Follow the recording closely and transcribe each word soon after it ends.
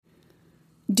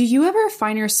Do you ever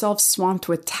find yourself swamped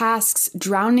with tasks,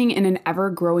 drowning in an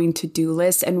ever-growing to-do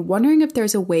list, and wondering if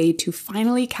there's a way to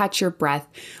finally catch your breath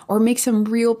or make some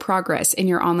real progress in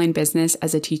your online business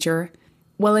as a teacher?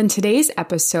 Well, in today's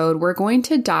episode, we're going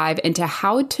to dive into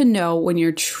how to know when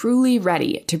you're truly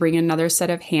ready to bring another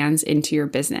set of hands into your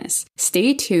business.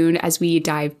 Stay tuned as we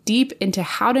dive deep into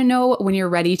how to know when you're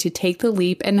ready to take the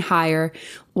leap and hire.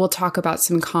 We'll talk about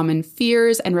some common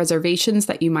fears and reservations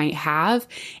that you might have,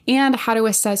 and how to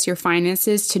assess your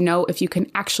finances to know if you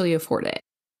can actually afford it.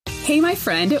 Hey, my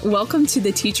friend, welcome to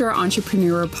the Teacher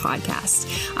Entrepreneur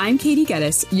Podcast. I'm Katie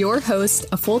Geddes, your host,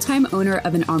 a full-time owner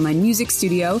of an online music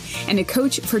studio, and a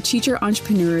coach for teacher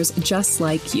entrepreneurs just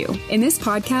like you. In this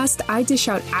podcast, I dish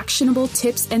out actionable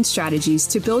tips and strategies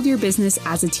to build your business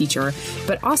as a teacher,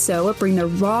 but also bring the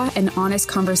raw and honest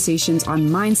conversations on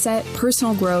mindset,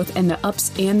 personal growth, and the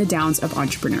ups and the downs of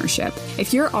entrepreneurship.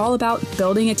 If you're all about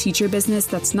building a teacher business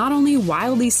that's not only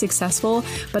wildly successful,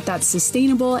 but that's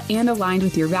sustainable and aligned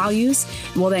with your values,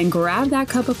 well then grab that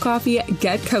cup of coffee,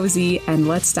 get cozy, and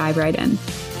let's dive right in.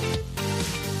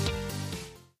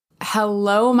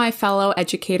 Hello, my fellow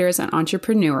educators and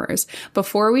entrepreneurs.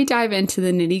 Before we dive into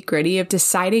the nitty-gritty of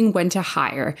deciding when to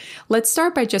hire, let's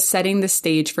start by just setting the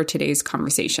stage for today's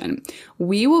conversation.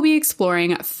 We will be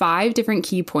exploring 5 different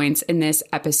key points in this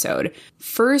episode.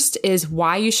 First is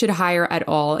why you should hire at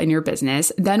all in your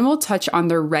business. Then we'll touch on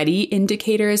the ready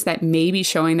indicators that may be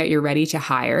showing that you're ready to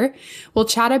hire. We'll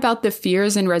chat about the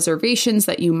fears and reservations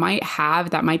that you might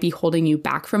have that might be holding you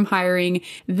back from hiring.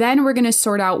 Then we're going to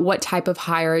sort out what type of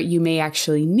hire you may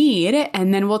actually need.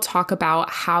 And then we'll talk about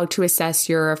how to assess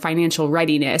your financial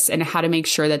readiness and how to make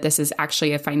sure that this is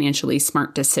actually a financially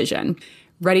smart decision.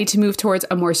 Ready to move towards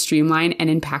a more streamlined and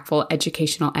impactful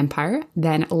educational empire?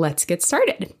 Then let's get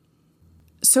started.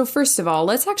 So first of all,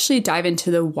 let's actually dive into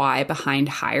the why behind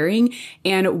hiring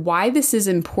and why this is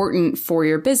important for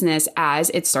your business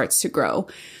as it starts to grow.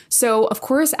 So of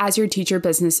course, as your teacher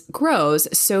business grows,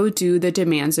 so do the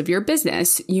demands of your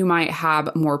business. You might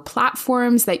have more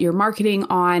platforms that you're marketing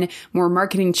on, more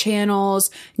marketing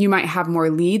channels. You might have more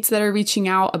leads that are reaching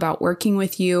out about working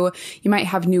with you. You might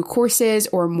have new courses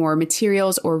or more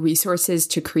materials or resources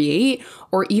to create,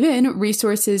 or even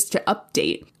resources to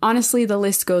update. Honestly, the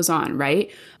list goes on,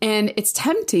 right? And it's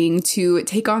tempting to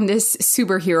take on this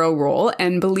superhero role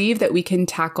and believe that we can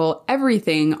tackle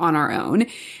everything on our own.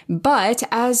 But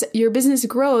as your business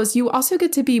grows, you also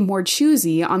get to be more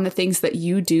choosy on the things that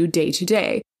you do day to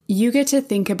day. You get to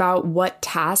think about what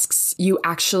tasks you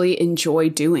actually enjoy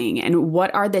doing and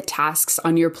what are the tasks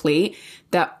on your plate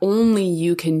that only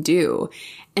you can do.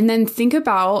 And then think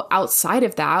about outside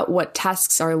of that, what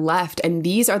tasks are left. And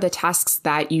these are the tasks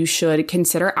that you should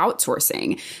consider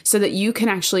outsourcing so that you can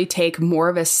actually take more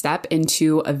of a step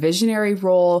into a visionary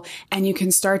role and you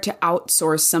can start to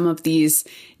outsource some of these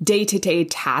day-to-day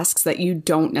tasks that you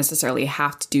don't necessarily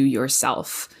have to do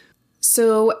yourself.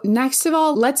 So next of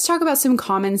all, let's talk about some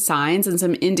common signs and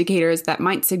some indicators that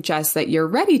might suggest that you're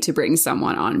ready to bring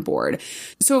someone on board.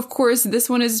 So of course, this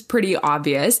one is pretty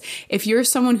obvious. If you're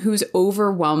someone who's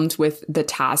overwhelmed with the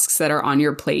tasks that are on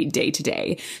your plate day to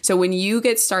day. So when you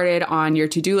get started on your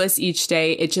to-do list each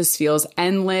day, it just feels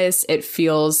endless. It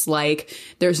feels like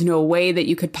there's no way that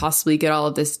you could possibly get all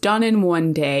of this done in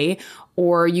one day.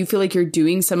 Or you feel like you're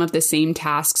doing some of the same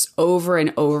tasks over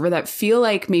and over that feel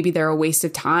like maybe they're a waste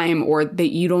of time or that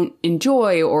you don't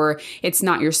enjoy or it's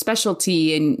not your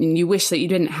specialty and you wish that you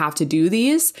didn't have to do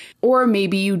these. Or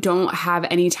maybe you don't have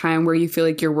any time where you feel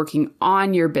like you're working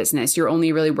on your business. You're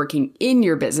only really working in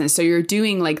your business. So you're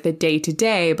doing like the day to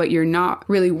day, but you're not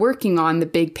really working on the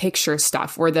big picture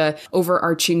stuff or the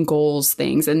overarching goals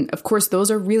things. And of course,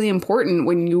 those are really important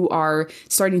when you are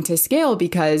starting to scale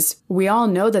because we all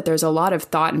know that there's a lot of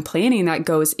thought and planning that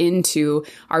goes into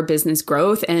our business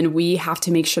growth. And we have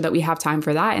to make sure that we have time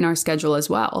for that in our schedule as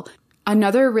well.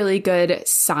 Another really good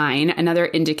sign, another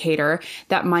indicator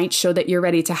that might show that you're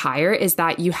ready to hire is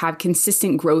that you have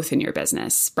consistent growth in your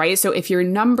business, right? So if your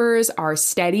numbers are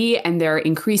steady and they're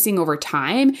increasing over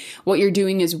time, what you're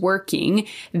doing is working,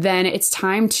 then it's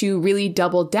time to really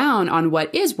double down on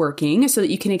what is working so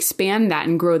that you can expand that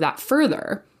and grow that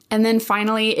further. And then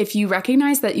finally, if you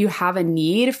recognize that you have a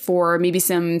need for maybe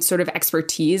some sort of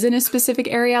expertise in a specific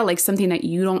area, like something that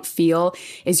you don't feel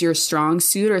is your strong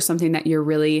suit or something that you're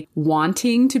really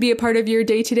wanting to be a part of your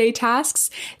day-to-day tasks,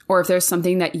 or if there's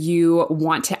something that you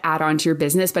want to add on to your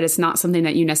business, but it's not something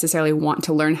that you necessarily want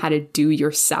to learn how to do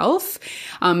yourself.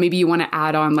 Maybe you want to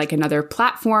add on like another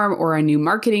platform or a new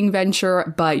marketing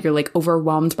venture, but you're like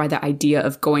overwhelmed by the idea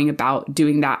of going about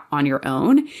doing that on your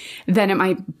own, then it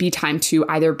might be time to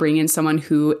either bring in someone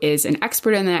who is an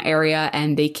expert in that area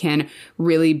and they can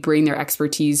really bring their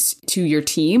expertise to your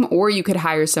team. Or you could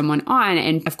hire someone on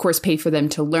and, of course, pay for them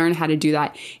to learn how to do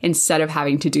that instead of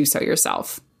having to do so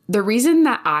yourself. The reason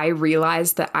that I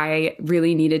realized that I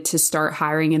really needed to start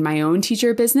hiring in my own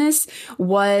teacher business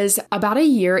was about a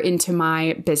year into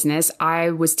my business.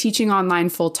 I was teaching online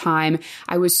full time.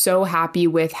 I was so happy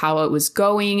with how it was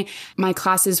going. My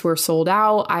classes were sold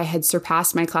out. I had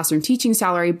surpassed my classroom teaching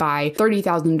salary by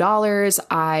 $30,000.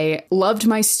 I loved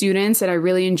my students and I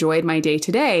really enjoyed my day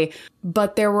to day.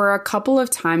 But there were a couple of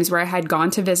times where I had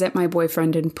gone to visit my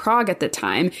boyfriend in Prague at the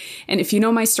time. And if you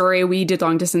know my story, we did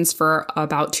long distance for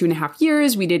about 2.5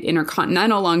 years. We did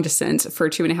intercontinental long distance for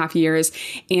 2.5 years.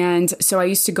 And so I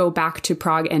used to go back to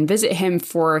Prague and visit him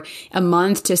for a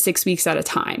month to 6 weeks at a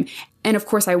time. And of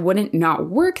course, I wouldn't not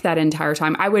work that entire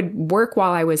time. I would work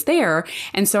while I was there.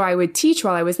 And so I would teach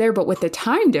while I was there. But with the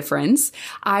time difference,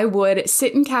 I would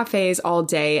sit in cafes all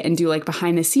day and do like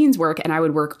behind the scenes work. And I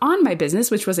would work on my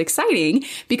business, which was exciting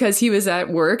because he was at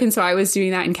work. And so I was doing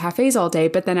that in cafes all day.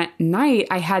 But then at night,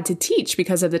 I had to teach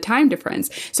because of the time difference.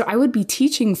 So I would be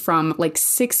teaching from like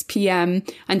 6 p.m.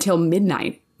 until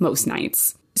midnight most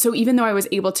nights. So even though I was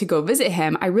able to go visit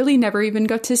him, I really never even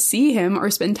got to see him or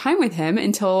spend time with him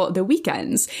until the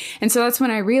weekends. And so that's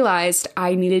when I realized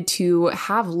I needed to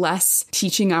have less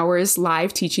teaching hours,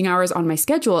 live teaching hours on my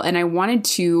schedule. And I wanted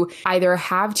to either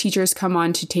have teachers come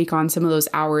on to take on some of those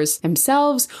hours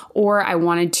themselves, or I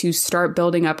wanted to start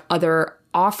building up other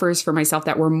offers for myself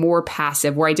that were more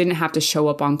passive, where I didn't have to show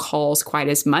up on calls quite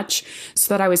as much,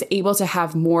 so that I was able to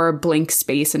have more blank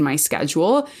space in my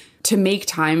schedule to make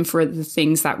time for the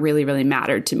things that really, really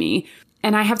mattered to me.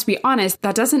 And I have to be honest,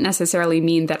 that doesn't necessarily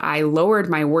mean that I lowered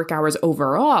my work hours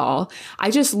overall. I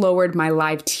just lowered my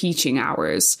live teaching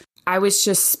hours. I was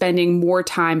just spending more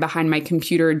time behind my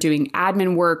computer doing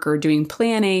admin work or doing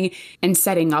planning and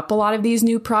setting up a lot of these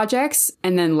new projects,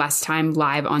 and then less time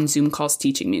live on Zoom calls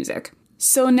teaching music.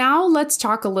 So now let's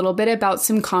talk a little bit about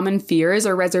some common fears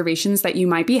or reservations that you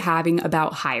might be having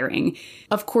about hiring.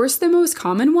 Of course, the most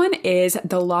common one is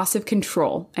the loss of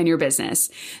control in your business.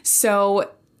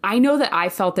 So I know that I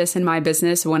felt this in my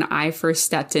business when I first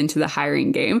stepped into the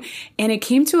hiring game. And it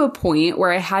came to a point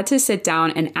where I had to sit down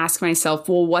and ask myself,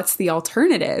 well, what's the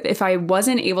alternative? If I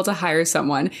wasn't able to hire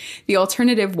someone, the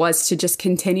alternative was to just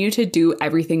continue to do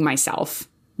everything myself.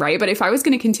 Right? But if I was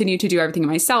going to continue to do everything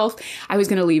myself, I was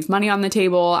going to leave money on the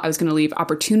table. I was going to leave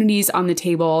opportunities on the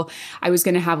table. I was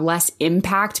going to have less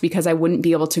impact because I wouldn't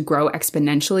be able to grow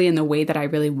exponentially in the way that I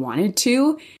really wanted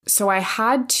to. So I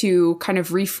had to kind of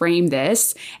reframe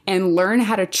this and learn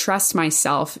how to trust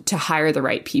myself to hire the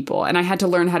right people. And I had to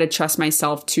learn how to trust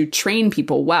myself to train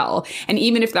people well. And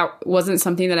even if that wasn't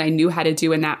something that I knew how to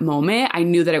do in that moment, I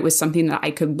knew that it was something that I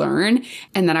could learn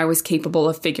and that I was capable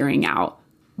of figuring out.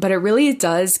 But it really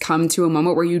does come to a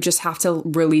moment where you just have to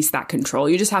release that control.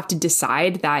 You just have to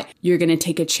decide that you're going to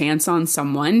take a chance on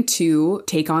someone to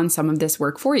take on some of this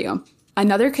work for you.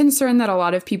 Another concern that a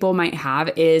lot of people might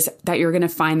have is that you're going to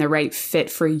find the right fit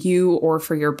for you or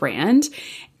for your brand.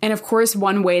 And of course,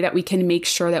 one way that we can make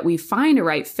sure that we find a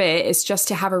right fit is just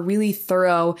to have a really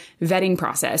thorough vetting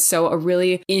process. So a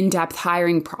really in-depth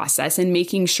hiring process and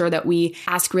making sure that we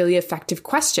ask really effective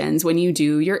questions when you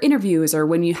do your interviews or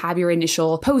when you have your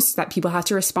initial posts that people have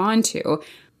to respond to.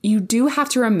 You do have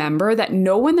to remember that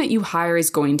no one that you hire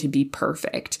is going to be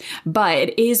perfect, but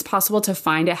it is possible to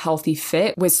find a healthy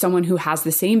fit with someone who has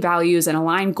the same values and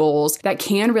aligned goals that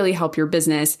can really help your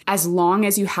business as long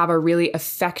as you have a really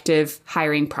effective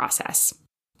hiring process.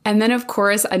 And then, of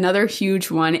course, another huge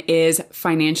one is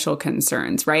financial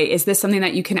concerns, right? Is this something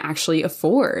that you can actually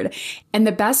afford? And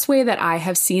the best way that I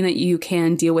have seen that you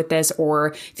can deal with this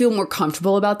or feel more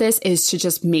comfortable about this is to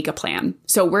just make a plan.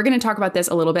 So we're going to talk about this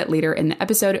a little bit later in the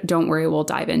episode. Don't worry, we'll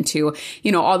dive into,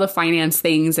 all the finance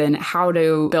things and how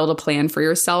to build a plan for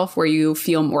yourself where you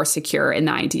feel more secure in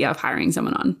the idea of hiring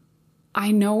someone on.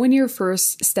 I know when you're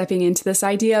first stepping into this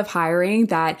idea of hiring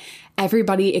that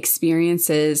everybody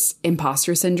experiences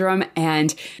imposter syndrome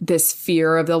and this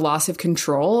fear of the loss of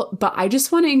control. But I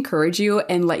just want to encourage you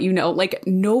and let you know,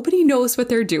 nobody knows what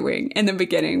they're doing in the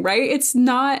beginning, right? It's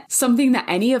not something that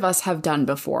any of us have done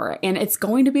before. And it's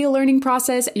going to be a learning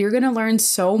process. You're going to learn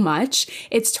so much.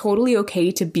 It's totally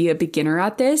okay to be a beginner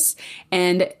at this.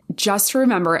 And just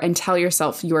remember and tell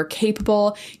yourself you are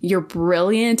capable, you're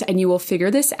brilliant, and you will figure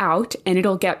this out and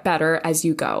it'll get better as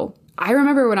you go. I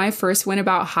remember when I first went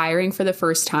about hiring for the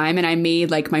first time and I made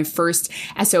like my first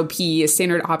SOP, a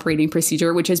standard operating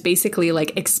procedure, which is basically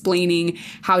like explaining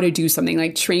how to do something,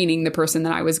 like training the person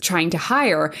that I was trying to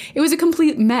hire. It was a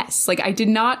complete mess. Like I did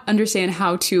not understand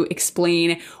how to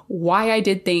explain why I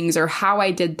did things or how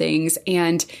I did things.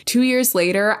 And 2 years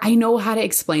later, I know how to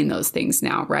explain those things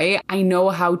now, right? I know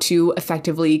how to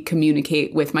effectively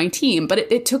communicate with my team, but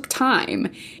it took time.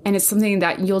 And it's something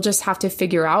that you'll just have to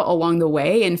figure out along the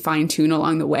way and fine tune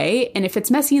along the way. And if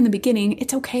it's messy in the beginning,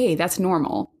 it's okay. That's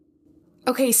normal.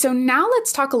 Okay, so now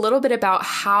let's talk a little bit about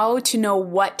how to know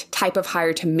what type of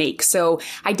hire to make. So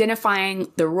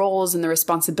identifying the roles and the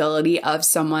responsibility of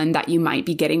someone that you might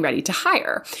be getting ready to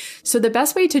hire. So the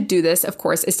best way to do this, of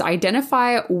course, is to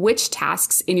identify which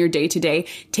tasks in your day-to-day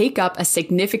take up a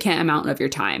significant amount of your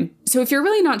time. So if you're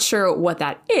really not sure what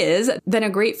that is, then a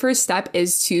great first step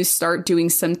is to start doing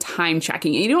some time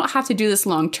tracking. And you don't have to do this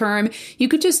long term. You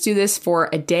could just do this for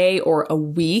a day or a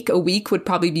week. A week would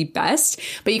probably be best,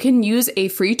 but you can use a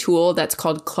free tool that's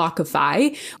called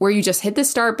Clockify, where you just hit the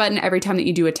start button every time that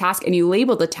you do a task and you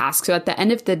label the task. So at the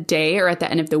end of the day or at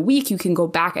the end of the week, you can go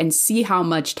back and see how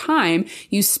much time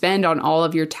you spend on all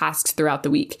of your tasks throughout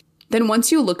the week. Then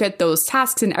once you look at those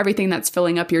tasks and everything that's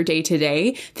filling up your day to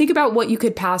day, think about what you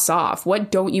could pass off.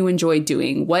 What don't you enjoy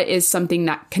doing? What is something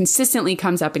that consistently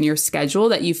comes up in your schedule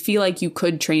that you feel like you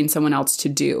could train someone else to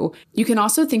do? You can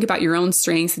also think about your own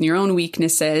strengths and your own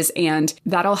weaknesses, and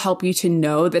that'll help you to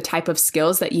know the type of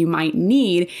skills that you might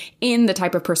need in the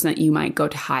type of person that you might go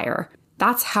to hire.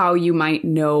 That's how you might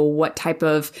know what type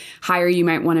of hire you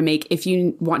might want to make if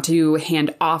you want to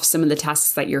hand off some of the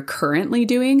tasks that you're currently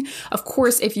doing. Of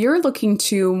course, if you're looking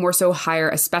to more so hire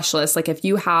a specialist, like if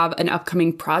you have an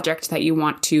upcoming project that you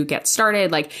want to get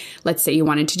started, like let's say you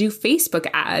wanted to do Facebook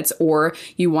ads or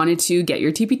you wanted to get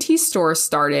your TPT store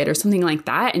started or something like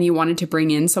that, and you wanted to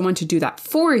bring in someone to do that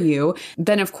for you,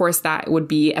 then of course that would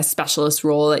be a specialist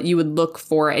role that you would look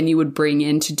for and you would bring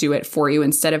in to do it for you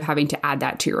instead of having to add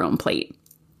that to your own plate.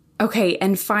 Okay,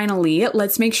 and finally,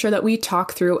 let's make sure that we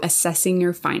talk through assessing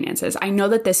your finances. I know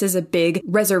that this is a big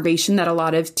reservation that a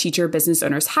lot of teacher business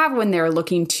owners have when they're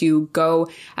looking to go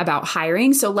about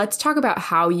hiring. So let's talk about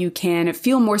how you can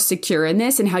feel more secure in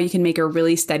this and how you can make a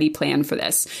really steady plan for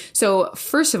this. So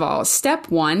first of all,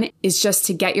 step one is just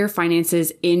to get your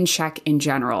finances in check in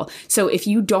general. So if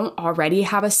you don't already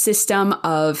have a system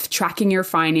of tracking your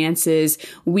finances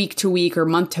week to week or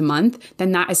month to month,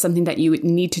 then that is something that you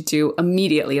need to do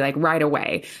immediately, like right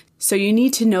away. So you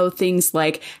need to know things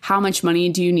like how much money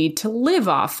do you need to live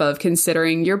off of,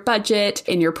 considering your budget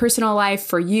in your personal life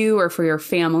for you or for your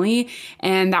family.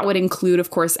 And that would include, of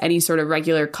course, any sort of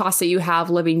regular costs that you have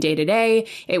living day to day.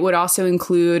 It would also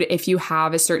include if you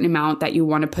have a certain amount that you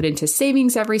want to put into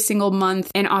savings every single month.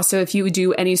 And also if you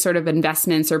do any sort of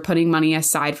investments or putting money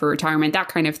aside for retirement, that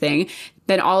kind of thing.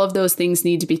 Then all of those things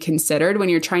need to be considered when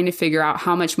you're trying to figure out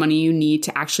how much money you need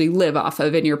to actually live off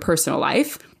of in your personal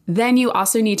life. Then you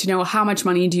also need to know how much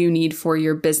money do you need for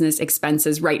your business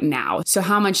expenses right now. So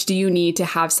how much do you need to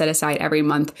have set aside every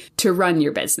month to run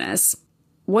your business?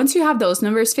 Once you have those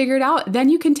numbers figured out, then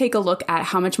you can take a look at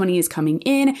how much money is coming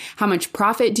in, how much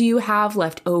profit do you have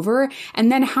left over,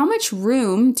 and then how much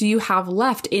room do you have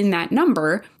left in that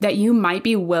number that you might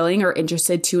be willing or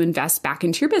interested to invest back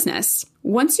into your business.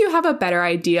 Once you have a better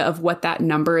idea of what that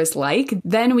number is like,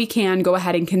 then we can go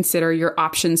ahead and consider your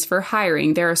options for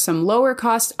hiring. There are some lower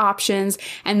cost options,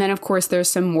 and then of course there's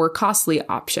some more costly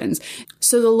options.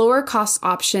 So the lower cost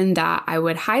option that I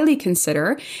would highly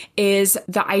consider is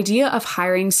the idea of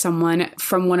hiring someone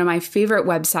from one of my favorite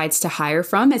websites to hire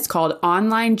from. It's called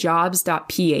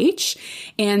onlinejobs.ph,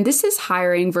 and this is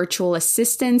hiring virtual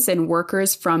assistants and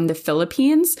workers from the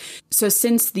Philippines. So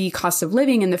since the cost of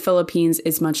living in the Philippines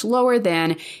is much lower than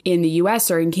in the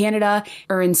US or in Canada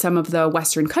or in some of the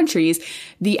Western countries,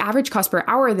 the average cost per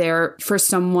hour there for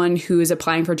someone who is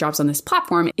applying for jobs on this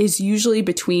platform is usually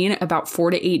between about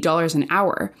 $4 to $8 an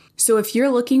hour. So if you're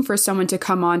looking for someone to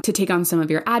come on to take on some of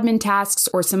your admin tasks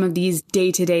or some of these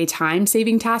day-to-day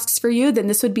time-saving tasks for you, then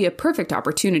this would be a perfect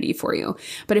opportunity for you.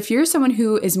 But if you're someone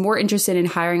who is more interested in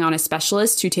hiring on a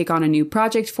specialist to take on a new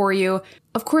project for you,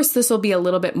 of course, this will be a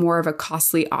little bit more of a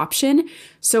costly option.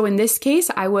 So in this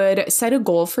case, I would set a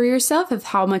goal for yourself of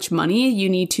how much money you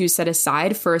need to set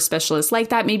aside for a specialist like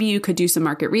that. Maybe you could do some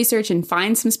market research and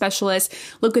find some specialists,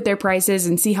 look at their prices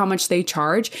and see how much they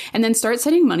charge, and then start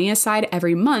setting money aside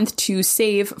every month to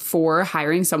save for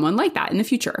hiring someone like that in the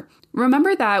future.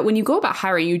 Remember that when you go about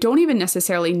hiring, you don't even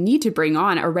necessarily need to bring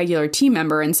on a regular team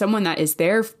member and someone that is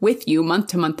there with you month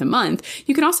to month to month.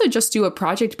 You can also just do a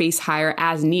project-based hire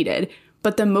as needed.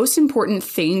 But the most important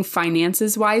thing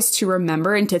finances wise to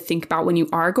remember and to think about when you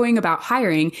are going about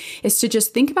hiring is to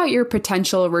just think about your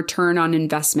potential return on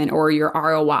investment or your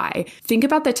ROI. Think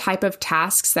about the type of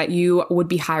tasks that you would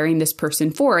be hiring this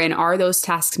person for. And are those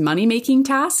tasks money-making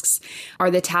tasks? Are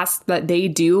the tasks that they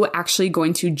do actually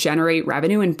going to generate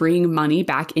revenue and bring money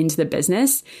back into the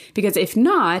business? Because if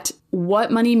not,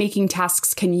 what money-making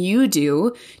tasks can you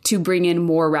do to bring in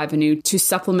more revenue to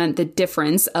supplement the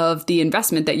difference of the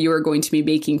investment that you are going to be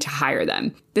making to hire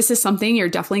them? This is something you're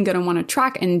definitely going to want to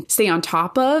track and stay on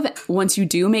top of once you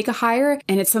do make a hire.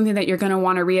 And it's something that you're going to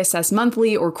want to reassess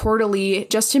monthly or quarterly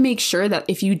just to make sure that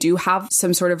if you do have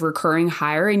some sort of recurring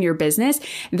hire in your business,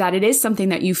 that it is something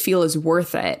that you feel is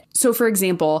worth it. So for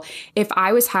example, if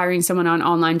I was hiring someone on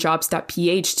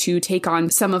onlinejobs.ph to take on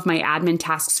some of my admin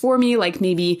tasks for me, like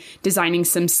maybe designing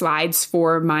some slides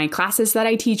for my classes that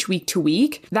I teach week to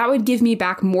week, that would give me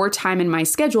back more time in my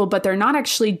schedule, but they're not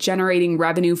actually generating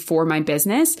revenue for my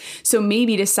business. So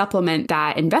maybe to supplement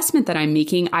that investment that I'm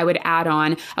making, I would add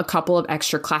on a couple of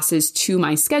extra classes to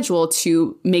my schedule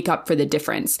to make up for the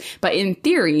difference. But in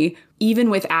theory,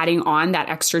 even with adding on that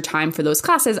extra time for those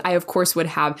classes, I of course would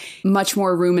have much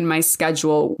more room in my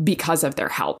schedule because of their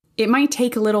help. It might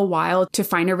take a little while to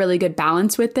find a really good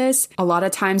balance with this. A lot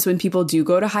of times when people do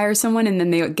go to hire someone and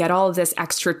then they get all of this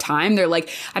extra time, they're like,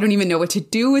 I don't even know what to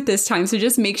do with this time. So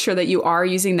just make sure that you are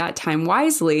using that time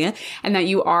wisely and that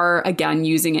you are, again,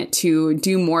 using it to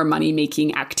do more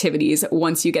money-making activities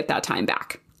once you get that time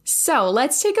back. So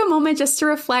let's take a moment just to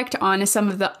reflect on some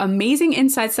of the amazing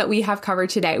insights that we have covered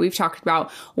today. We've talked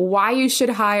about why you should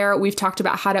hire. We've talked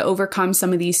about how to overcome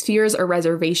some of these fears or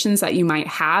reservations that you might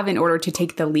have in order to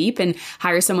take the leap and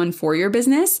hire someone for your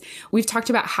business. We've talked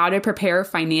about how to prepare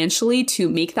financially to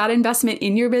make that investment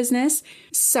in your business.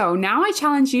 So now I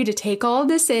challenge you to take all of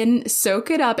this in, soak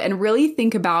it up, and really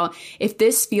think about if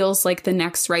this feels like the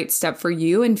next right step for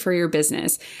you and for your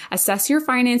business. Assess your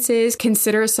finances,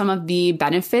 consider some of the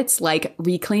benefits like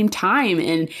reclaimed time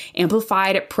and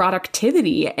amplified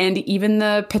productivity, and even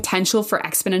the potential for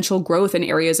exponential growth in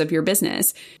areas of your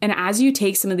business. And as you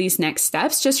take some of these next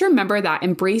steps, just remember that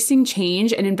embracing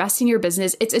change and investing in your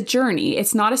business, it's a journey.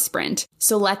 It's not a sprint.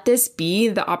 So let this be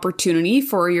the opportunity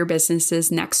for your business's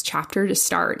next chapter to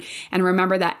start. And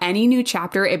remember that any new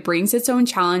chapter, it brings its own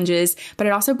challenges, but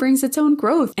it also brings its own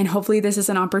growth. And hopefully this is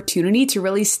an opportunity to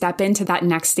really step into that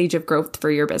next stage of growth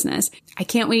for your business. I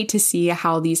can't wait to see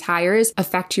how these hires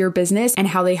affect your business and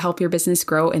how they help your business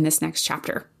grow in this next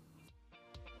chapter.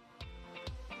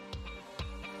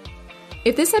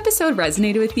 If this episode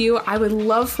resonated with you, I would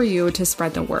love for you to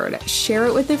spread the word. Share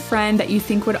it with a friend that you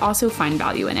think would also find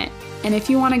value in it. And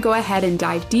if you want to go ahead and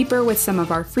dive deeper with some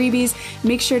of our freebies,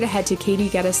 make sure to head to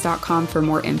katiegeddes.com for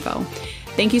more info.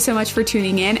 Thank you so much for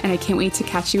tuning in, and I can't wait to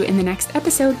catch you in the next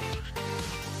episode.